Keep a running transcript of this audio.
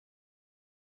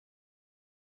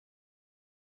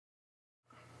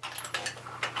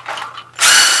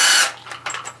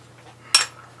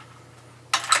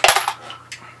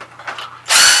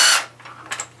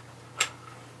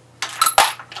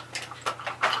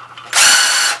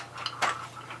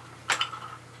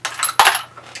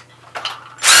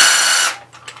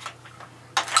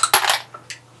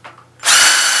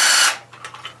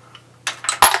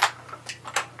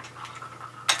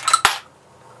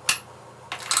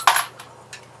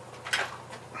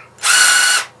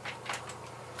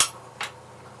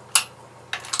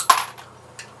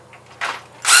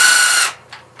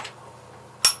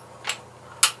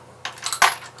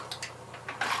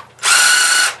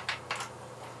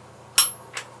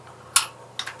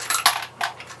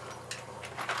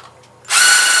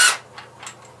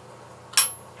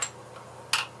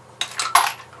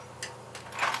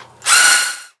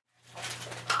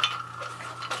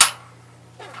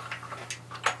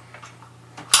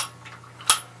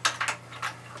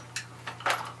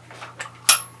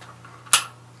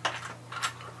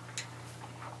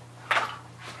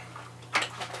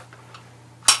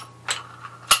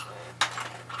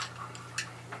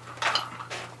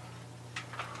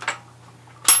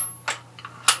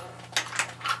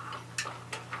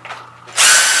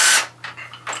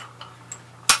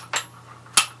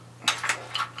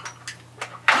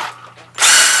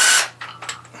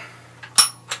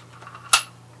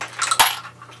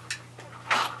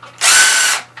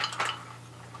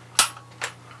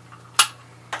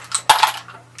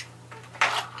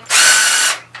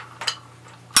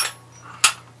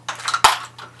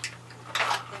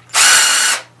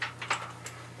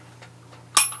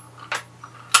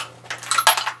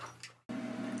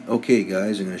Okay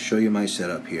guys, I'm going to show you my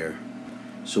setup here.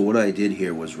 So what I did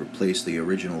here was replace the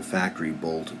original factory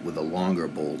bolt with a longer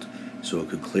bolt so it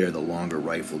could clear the longer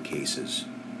rifle cases.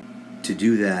 To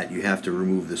do that, you have to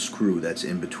remove the screw that's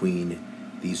in between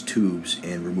these tubes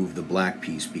and remove the black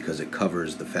piece because it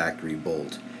covers the factory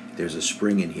bolt. There's a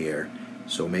spring in here,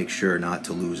 so make sure not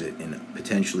to lose it, and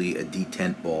potentially a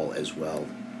detent ball as well.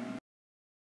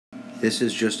 This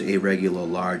is just a regular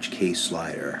large case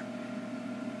slider.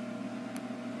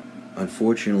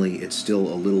 Unfortunately, it's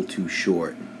still a little too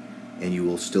short, and you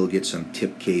will still get some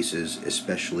tip cases,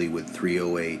 especially with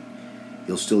 308.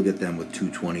 You'll still get them with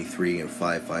 223 and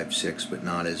 556, but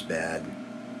not as bad.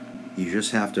 You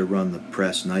just have to run the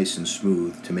press nice and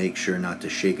smooth to make sure not to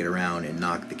shake it around and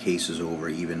knock the cases over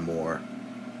even more.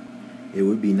 It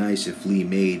would be nice if Lee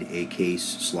made a case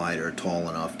slider tall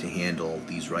enough to handle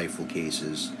these rifle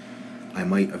cases. I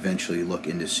might eventually look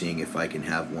into seeing if I can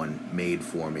have one made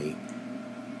for me,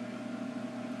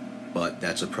 but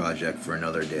that's a project for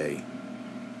another day.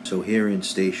 So here in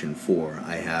Station 4,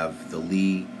 I have the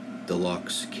Lee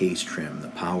Deluxe case trim, the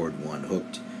powered one,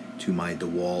 hooked to my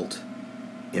DeWalt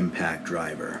impact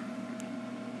driver.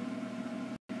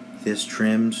 This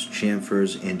trims,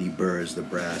 chamfers, and deburrs the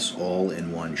brass all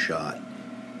in one shot,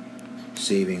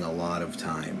 saving a lot of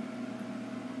time.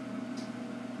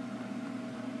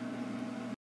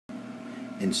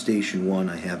 In Station 1,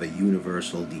 I have a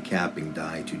universal decapping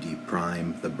die to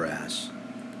deprime the brass.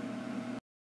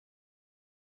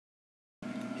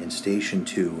 In Station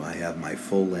 2, I have my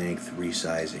full-length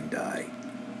resizing die.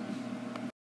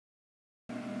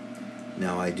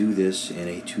 Now I do this in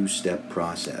a two-step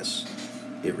process.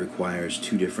 It requires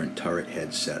two different turret head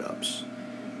setups.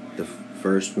 The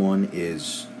first one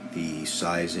is the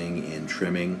sizing and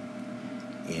trimming,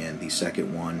 and the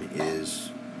second one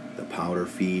is the powder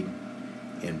feed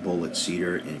and bullet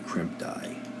seeder and crimp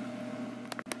die.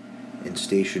 In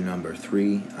Station number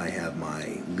 3, I have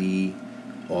my Lee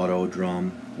auto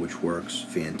drum, which works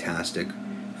fantastic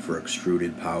for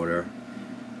extruded powder.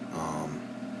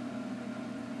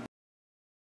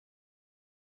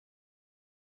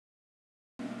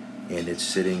 And it's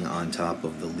sitting on top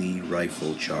of the Lee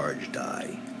rifle charge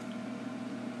die.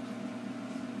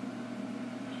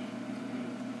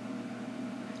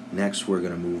 Next, we're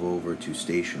going to move over to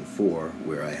Station 4,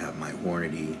 where I have my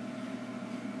Hornady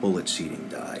bullet seating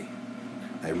die.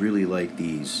 I really like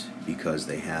these because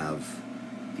they have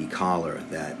the collar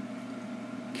that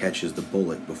catches the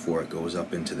bullet before it goes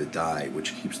up into the die,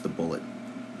 which keeps the bullet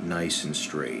nice and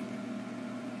straight.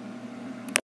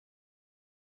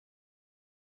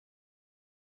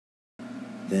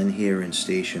 Then here in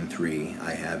Station 3,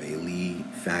 I have a Lee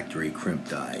factory crimp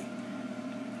die,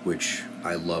 which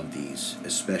I love these,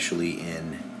 especially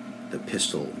in the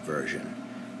pistol version,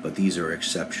 but these are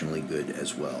exceptionally good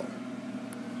as well.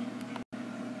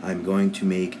 I'm going to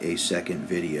make a second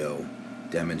video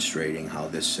demonstrating how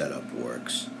this setup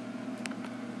works.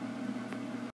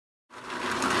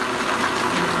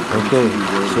 Okay,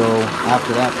 so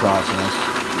after that process,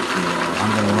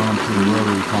 I'm going to run through the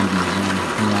rotary companies and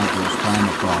clean out those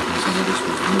timer process.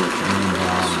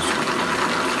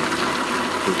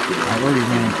 I already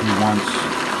ran it through once.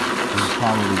 This is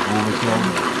probably overkill.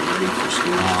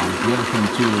 The other thing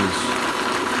too is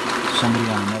somebody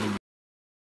on another